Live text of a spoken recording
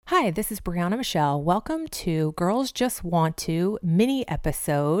Hi, this is Brianna Michelle. Welcome to Girls Just Want To mini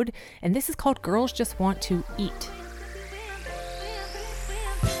episode, and this is called Girls Just Want to Eat.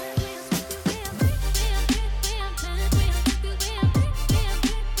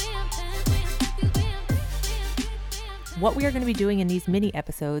 What we are going to be doing in these mini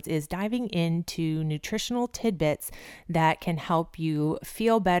episodes is diving into nutritional tidbits that can help you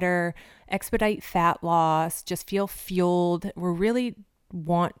feel better, expedite fat loss, just feel fueled. We're really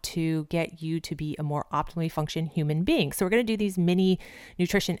want to get you to be a more optimally functioning human being. So we're going to do these mini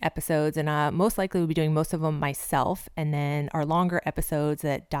nutrition episodes, and most likely we'll be doing most of them myself. And then our longer episodes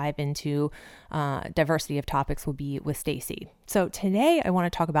that dive into diversity of topics will be with Stacy. So today I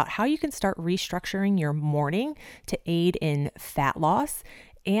want to talk about how you can start restructuring your morning to aid in fat loss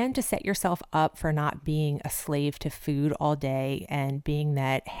and to set yourself up for not being a slave to food all day and being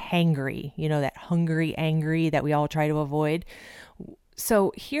that hangry, that hungry, angry that we all try to avoid.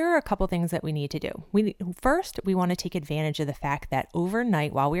 So here are a couple things that we need to do. First, we want to take advantage of the fact that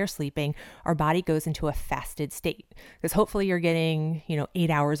overnight while we are sleeping, our body goes into a fasted state, because hopefully you're getting,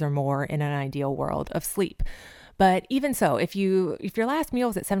 8 hours or more in an ideal world of sleep. But even so, if your last meal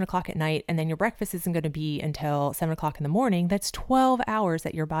is at 7 o'clock at night and then your breakfast isn't going to be until 7 o'clock in the morning, that's 12 hours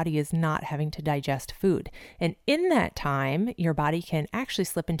that your body is not having to digest food. And in that time, your body can actually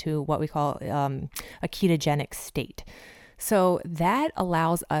slip into what we call a ketogenic state. So that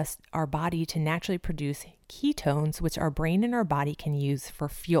allows our body to naturally produce ketones, which our brain and our body can use for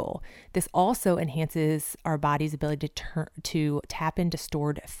fuel. This also enhances our body's ability to tap into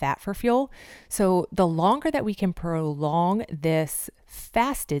stored fat for fuel. So the longer that we can prolong this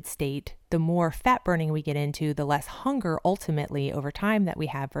fasted state, the more fat burning we get into, the less hunger ultimately over time that we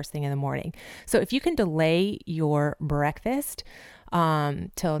have first thing in the morning. So if you can delay your breakfast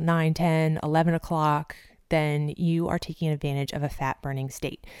till 9, 10, 11 o'clock, then you are taking advantage of a fat burning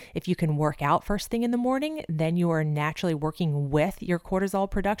state. If you can work out first thing in the morning, then you are naturally working with your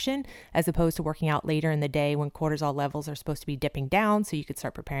cortisol production as opposed to working out later in the day when cortisol levels are supposed to be dipping down. So you could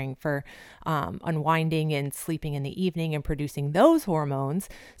start preparing for unwinding and sleeping in the evening and producing those hormones.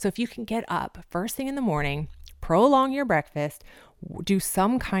 So if you can get up first thing in the morning, prolong your breakfast, do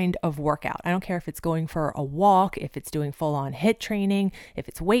some kind of workout. I don't care if it's going for a walk, if it's doing full on HIIT training, if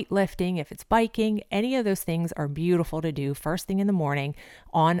it's weightlifting, if it's biking, any of those things are beautiful to do first thing in the morning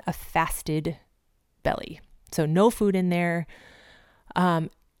on a fasted belly. So no food in there.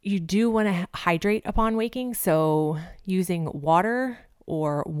 You do want to hydrate upon waking. So using water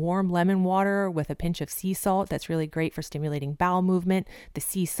or warm lemon water with a pinch of sea salt. That's really great for stimulating bowel movement. The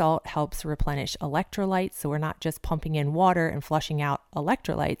sea salt helps replenish electrolytes. So we're not just pumping in water and flushing out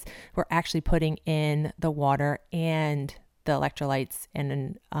electrolytes. We're actually putting in the water and the electrolytes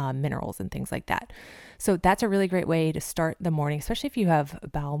and minerals and things like that. So that's a really great way to start the morning, especially if you have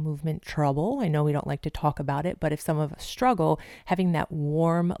bowel movement trouble. I know we don't like to talk about it, but if some of us struggle, having that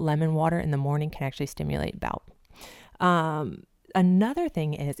warm lemon water in the morning can actually stimulate bowel. Another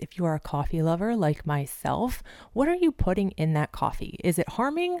thing is, if you are a coffee lover like myself, what are you putting in that coffee? Is it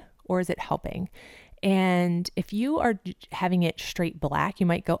harming or is it helping? And if you are having it straight black, you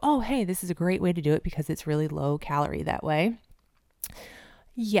might go, oh, hey, this is a great way to do it because it's really low calorie that way.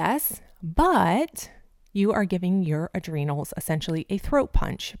 Yes, but you are giving your adrenals essentially a throat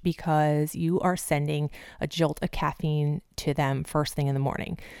punch because you are sending a jolt of caffeine to them first thing in the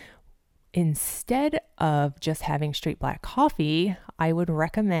morning. Instead of just having straight black coffee, I would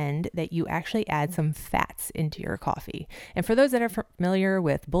recommend that you actually add some fats into your coffee. And for those that are familiar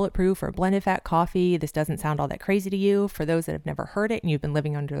with bulletproof or blended fat coffee, this doesn't sound all that crazy to you. For those that have never heard it and you've been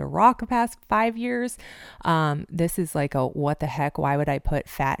living under the rock the past 5 years, this is like a what the heck, why would I put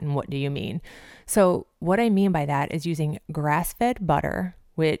fat and what do you mean? So what I mean by that is using grass-fed butter,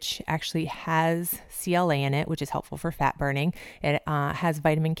 which actually has CLA in it, which is helpful for fat burning. It has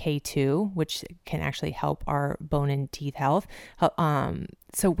vitamin K2, which can actually help our bone and teeth health.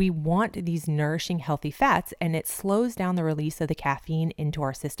 So we want these nourishing, healthy fats, and it slows down the release of the caffeine into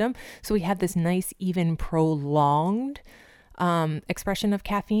our system. So we have this nice, even prolonged expression of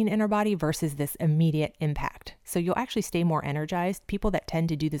caffeine in our body versus this immediate impact. So you'll actually stay more energized. People that tend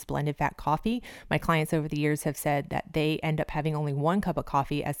to do this blended fat coffee, my clients over the years have said that they end up having only 1 cup of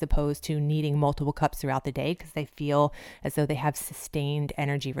coffee as opposed to needing multiple cups throughout the day because they feel as though they have sustained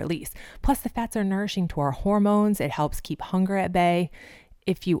energy release. Plus the fats are nourishing to our hormones. It helps keep hunger at bay.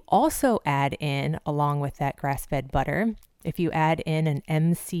 If you also add in, along with that grass-fed butter, if you add in an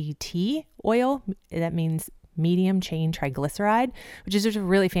MCT oil, that means medium chain triglyceride, which is just a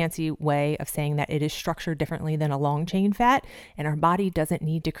really fancy way of saying that it is structured differently than a long chain fat, and our body doesn't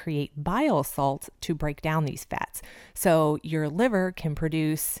need to create bile salts to break down these fats. So your liver can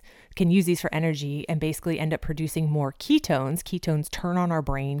use these for energy and basically end up producing more ketones. Ketones turn on our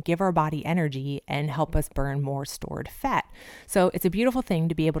brain, give our body energy, and help us burn more stored fat. So it's a beautiful thing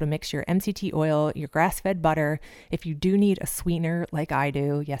to be able to mix your MCT oil, your grass-fed butter. If you do need a sweetener like I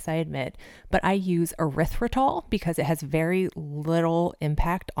do, yes, I admit, but I use erythritol because it has very little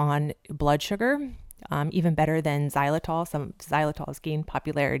impact on blood sugar. Even better than xylitol. Some xylitol has gained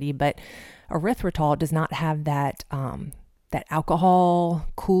popularity, but erythritol does not have that alcohol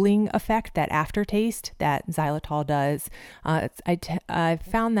cooling effect, that aftertaste that xylitol does. I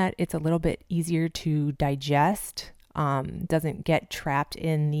found that it's a little bit easier to digest. Doesn't get trapped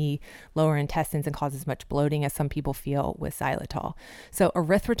in the lower intestines and cause as much bloating as some people feel with xylitol. So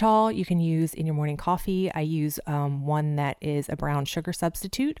erythritol you can use in your morning coffee. I use one that is a brown sugar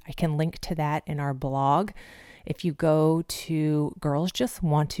substitute. I can link to that in our blog. If you go to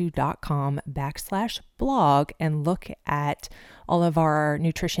girlsjustwantto.com/blog and look at all of our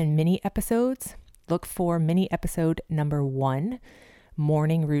nutrition mini episodes, look for mini episode number 1,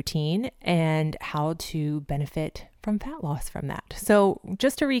 morning routine, and how to benefit from fat loss from that. So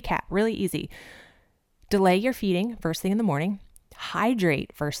just to recap, really easy. Delay your feeding first thing in the morning.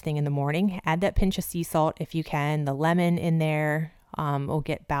 Hydrate first thing in the morning. Add that pinch of sea salt if you can. The lemon in there will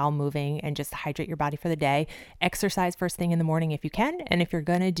get bowel moving and just hydrate your body for the day. Exercise first thing in the morning if you can. And if you're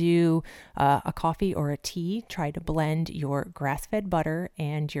going to do a coffee or a tea, try to blend your grass-fed butter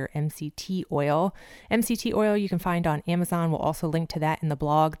and your MCT oil. MCT oil you can find on Amazon. We'll also link to that in the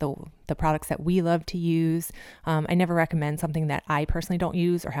blog, the products that we love to use. I never recommend something that I personally don't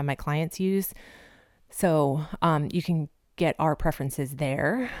use or have my clients use. So you can get our preferences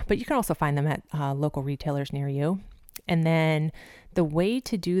there, but you can also find them at local retailers near you. And then the way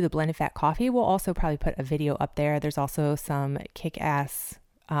to do the blended fat coffee, we'll also probably put a video up there. There's also some kick-ass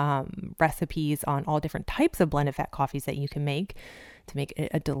recipes on all different types of blended fat coffees that you can make to make it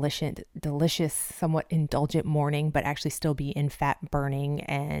a delicious, somewhat indulgent morning, but actually still be in fat burning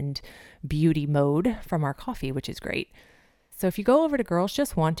and beauty mode from our coffee, which is great. So if you go over to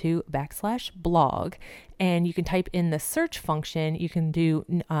girlsjustwantto.com/blog and you can type in the search function, you can do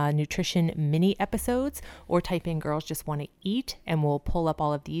nutrition mini episodes or type in Girls Just Want to Eat and we'll pull up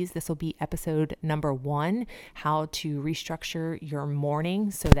all of these. This will be episode number 1, how to restructure your morning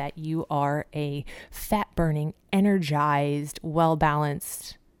so that you are a fat burning, energized,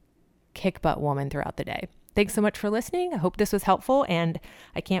 well-balanced kick butt woman throughout the day. Thanks so much for listening. I hope this was helpful, and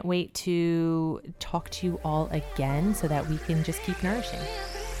I can't wait to talk to you all again so that we can just keep nourishing.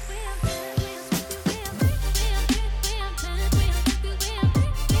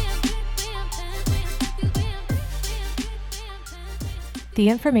 The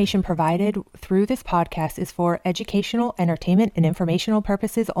information provided through this podcast is for educational, entertainment, and informational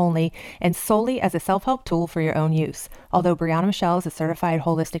purposes only, and solely as a self-help tool for your own use. Although Brianna Michelle is a certified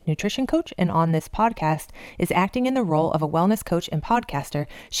holistic nutrition coach and on this podcast is acting in the role of a wellness coach and podcaster,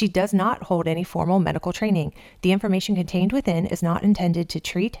 she does not hold any formal medical training. The information contained within is not intended to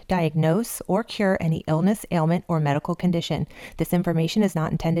treat, diagnose, or cure any illness, ailment, or medical condition. This information is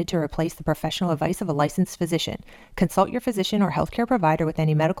not intended to replace the professional advice of a licensed physician. Consult your physician or healthcare provider with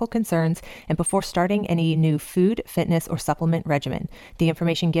any medical concerns and before starting any new food, fitness, or supplement regimen. The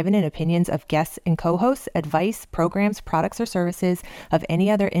information given and opinions of guests and co-hosts, advice, programs, products, or services of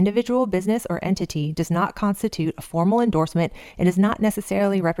any other individual, business, or entity does not constitute a formal endorsement and is not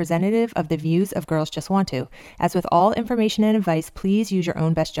necessarily representative of the views of Girls Just Want To. As with all information and advice, please use your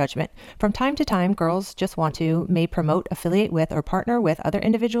own best judgment. From time to time, Girls Just Want To may promote, affiliate with, or partner with other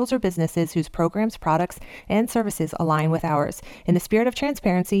individuals or businesses whose programs, products, and services align with ours. In the spirit of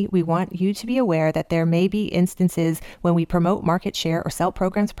transparency, we want you to be aware that there may be instances when we promote, market, share, or sell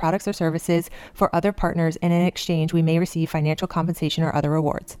programs, products, or services for other partners, and in exchange, we may receive financial compensation or other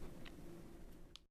rewards.